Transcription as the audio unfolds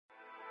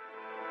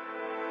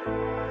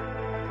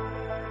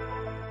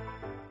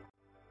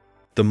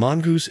The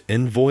Mongoose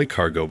Envoy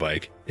cargo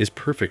bike is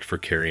perfect for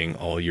carrying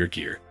all your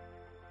gear.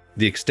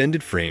 The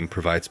extended frame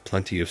provides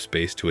plenty of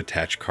space to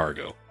attach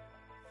cargo,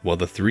 while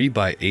the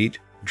 3x8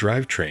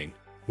 drivetrain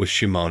with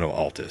Shimano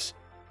Altus,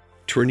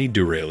 Tourney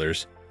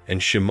derailleurs,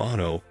 and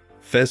Shimano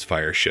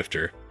fez-fire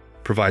shifter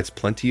provides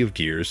plenty of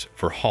gears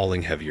for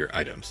hauling heavier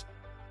items.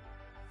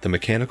 The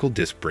mechanical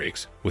disc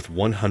brakes with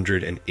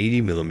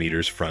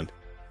 180mm front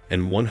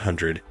and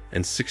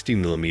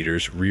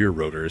 160mm rear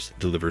rotors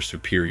deliver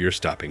superior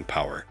stopping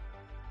power,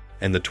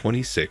 and the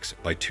 26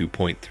 by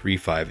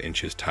 2.35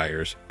 inches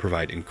tires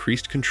provide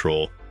increased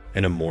control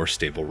and a more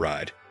stable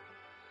ride.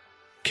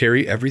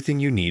 Carry everything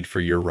you need for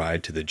your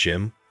ride to the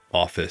gym,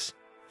 office,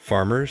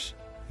 farmers,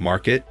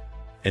 market,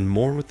 and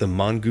more with the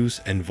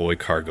Mongoose Envoy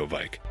cargo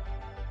bike.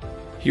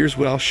 Here's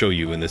what I'll show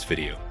you in this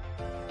video.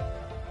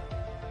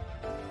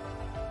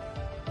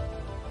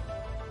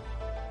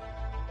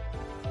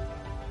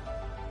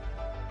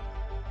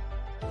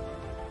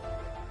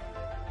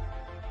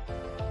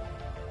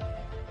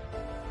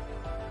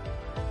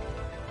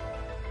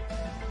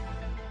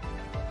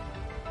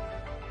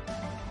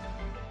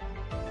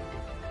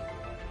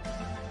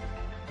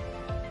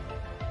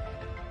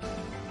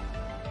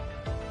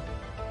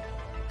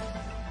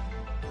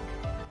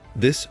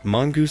 This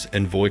Mongoose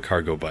Envoy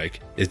cargo bike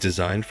is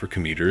designed for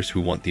commuters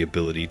who want the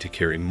ability to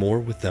carry more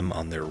with them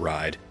on their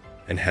ride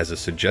and has a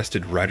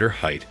suggested rider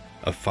height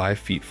of 5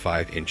 feet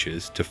 5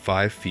 inches to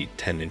 5 feet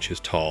 10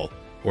 inches tall,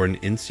 or an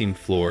inseam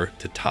floor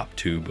to top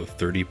tube of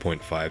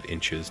 30.5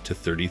 inches to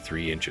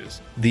 33 inches.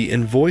 The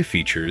Envoy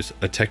features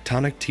a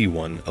Tectonic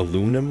T1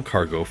 aluminum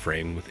cargo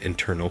frame with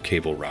internal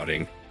cable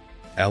routing,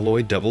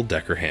 alloy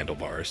double-decker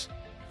handlebars,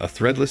 a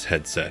threadless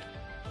headset,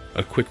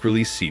 a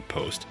quick-release seat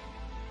post,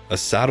 a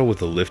saddle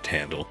with a lift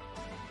handle,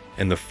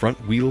 and the front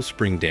wheel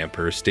spring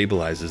damper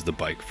stabilizes the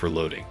bike for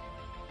loading.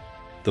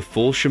 The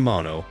full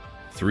Shimano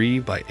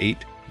 3x8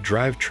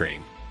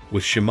 drivetrain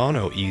with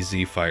Shimano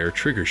fez-fire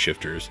trigger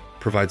shifters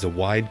provides a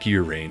wide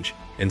gear range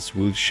and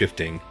smooth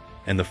shifting,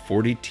 and the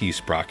 40T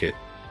sprocket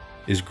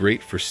is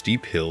great for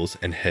steep hills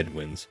and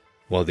headwinds,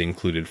 while the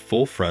included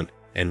full front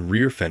and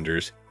rear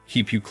fenders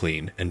keep you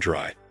clean and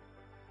dry.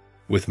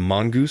 With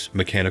Mongoose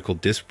mechanical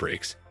disc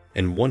brakes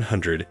and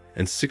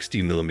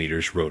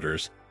 160mm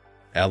rotors,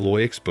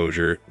 alloy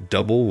exposure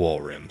double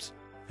wall rims,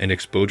 and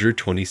exposure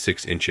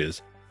 26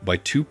 inches by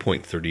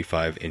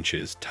 2.35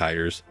 inches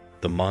tires,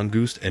 the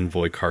Mongoose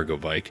Envoy cargo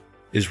bike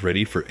is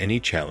ready for any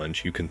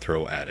challenge you can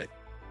throw at it.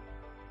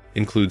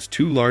 Includes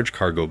 2 large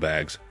cargo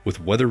bags with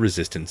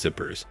weather-resistant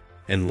zippers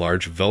and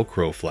large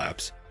Velcro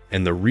flaps,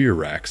 and the rear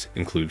racks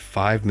include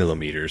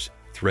 5mm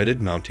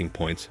threaded mounting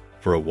points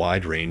for a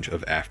wide range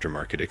of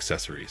aftermarket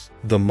accessories.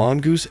 The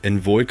Mongoose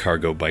Envoy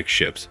cargo bike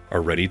ships are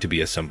ready to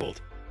be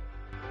assembled.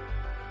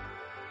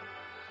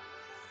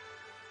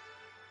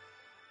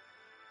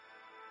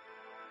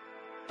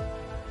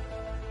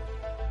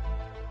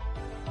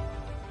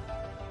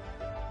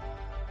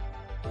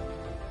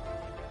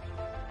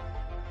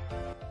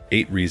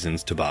 Eight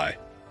reasons to buy.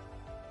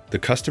 The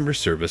customer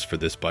service for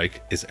this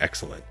bike is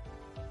excellent.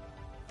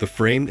 The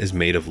frame is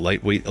made of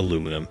lightweight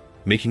aluminum,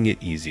 making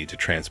it easy to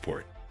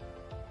transport.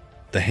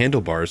 The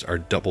handlebars are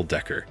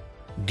double-decker,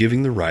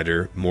 giving the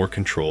rider more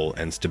control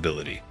and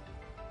stability.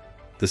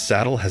 The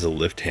saddle has a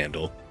lift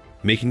handle,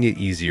 making it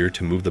easier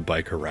to move the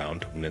bike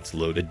around when it's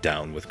loaded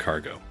down with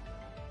cargo.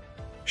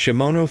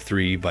 Shimano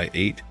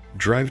 3x8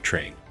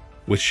 drivetrain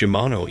with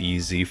Shimano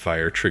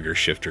fez-fire trigger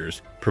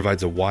shifters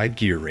provides a wide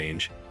gear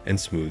range and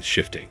smooth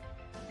shifting.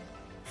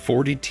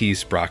 40T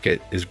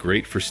sprocket is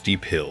great for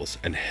steep hills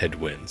and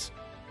headwinds.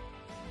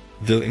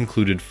 The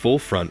included full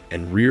front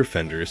and rear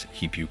fenders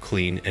keep you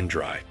clean and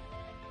dry.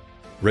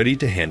 Ready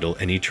to handle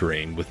any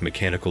terrain with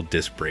mechanical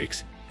disc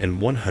brakes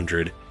and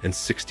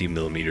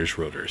 160mm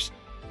rotors.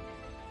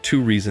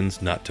 2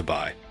 reasons not to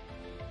buy.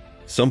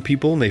 Some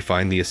people may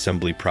find the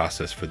assembly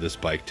process for this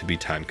bike to be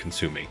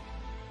time-consuming.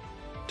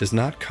 Does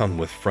not come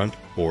with front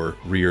or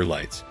rear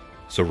lights,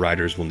 so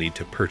riders will need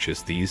to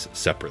purchase these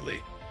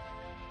separately.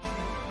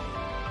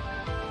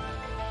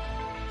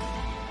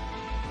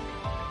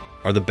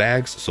 Are the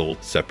bags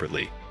sold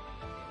separately?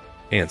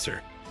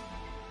 Answer: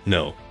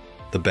 no.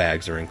 The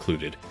bags are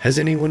included. Has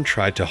anyone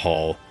tried to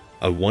haul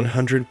a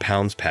 100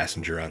 pounds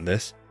passenger on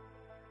this?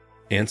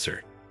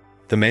 Answer: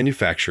 the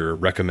manufacturer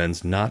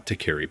recommends not to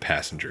carry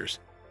passengers.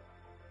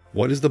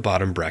 What is the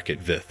bottom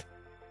bracket width?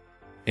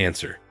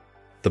 Answer: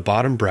 the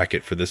bottom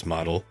bracket for this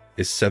model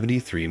is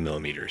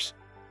 73mm.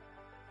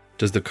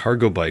 Does the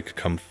cargo bike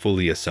come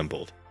fully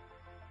assembled?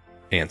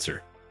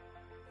 Answer: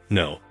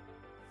 no,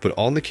 but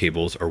all the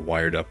cables are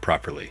wired up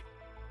properly.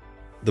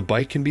 The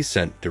bike can be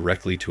sent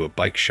directly to a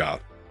bike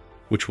shop,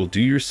 which will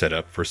do your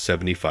setup for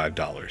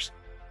 $75,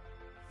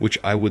 which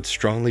I would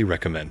strongly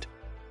recommend.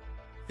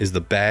 Is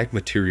the bag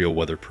material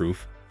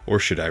weatherproof, or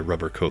should I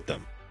rubber coat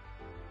them?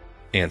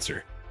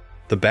 Answer: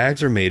 the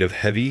bags are made of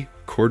heavy,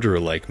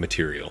 cordura-like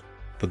material,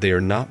 but they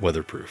are not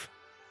weatherproof.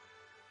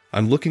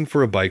 I'm looking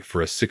for a bike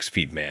for a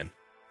 6-feet man,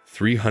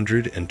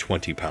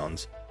 320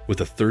 pounds, with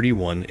a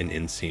 31 in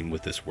inseam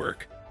with this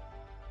work.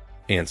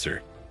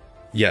 Answer: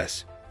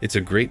 Yes, it's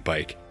a great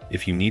bike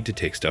if you need to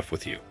take stuff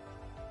with you.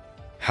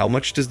 How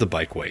much does the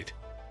bike weigh?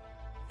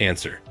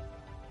 Answer: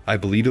 I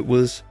believe it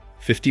was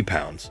 50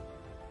 pounds.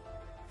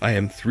 I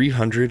am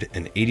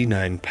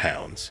 389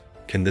 pounds.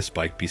 Can this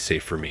bike be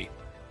safe for me?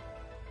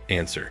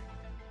 Answer: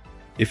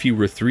 if you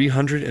were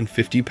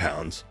 350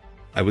 pounds,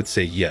 I would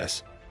say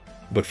yes,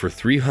 but for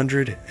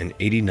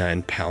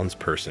 389 pounds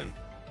person,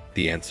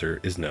 the answer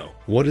is no.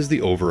 What is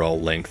the overall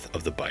length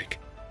of the bike?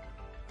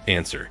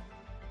 Answer: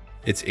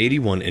 it's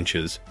 81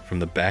 inches from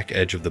the back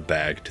edge of the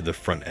bag to the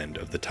front end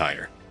of the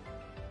tire.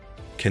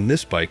 Can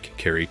this bike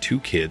carry 2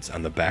 kids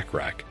on the back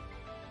rack?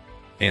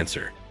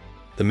 Answer: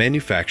 the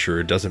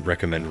manufacturer doesn't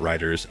recommend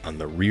riders on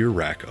the rear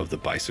rack of the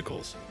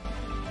bicycles.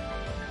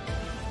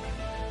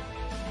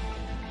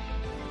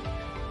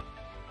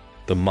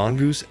 The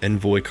Mongoose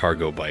Envoy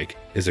cargo bike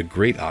is a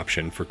great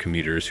option for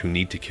commuters who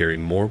need to carry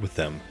more with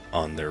them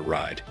on their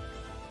ride.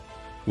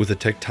 With a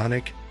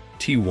Tectonic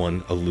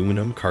T1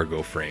 aluminum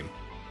cargo frame,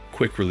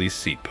 quick-release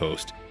seat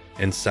post,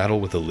 and saddle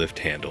with a lift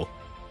handle,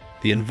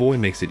 the Envoy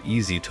makes it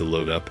easy to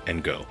load up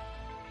and go.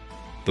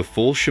 The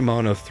full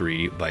Shimano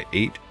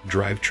 3x8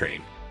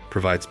 drivetrain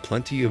provides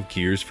plenty of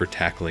gears for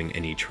tackling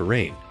any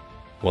terrain,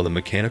 while the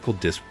mechanical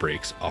disc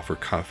brakes offer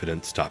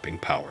confident stopping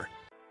power.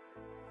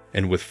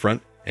 And with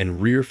front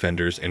and rear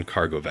fenders and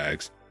cargo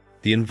bags,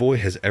 the Envoy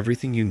has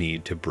everything you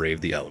need to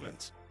brave the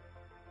elements.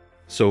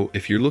 So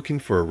if you're looking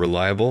for a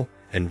reliable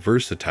and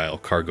versatile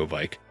cargo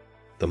bike,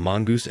 the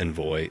Mongoose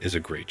Envoy is a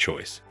great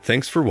choice.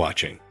 Thanks for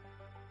watching.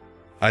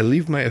 I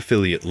leave my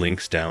affiliate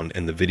links down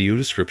in the video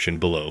description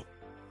below.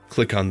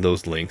 Click on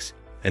those links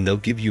and they'll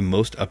give you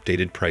most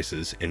updated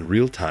prices in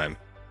real time.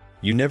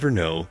 You never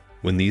know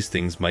when these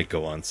things might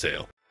go on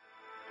sale.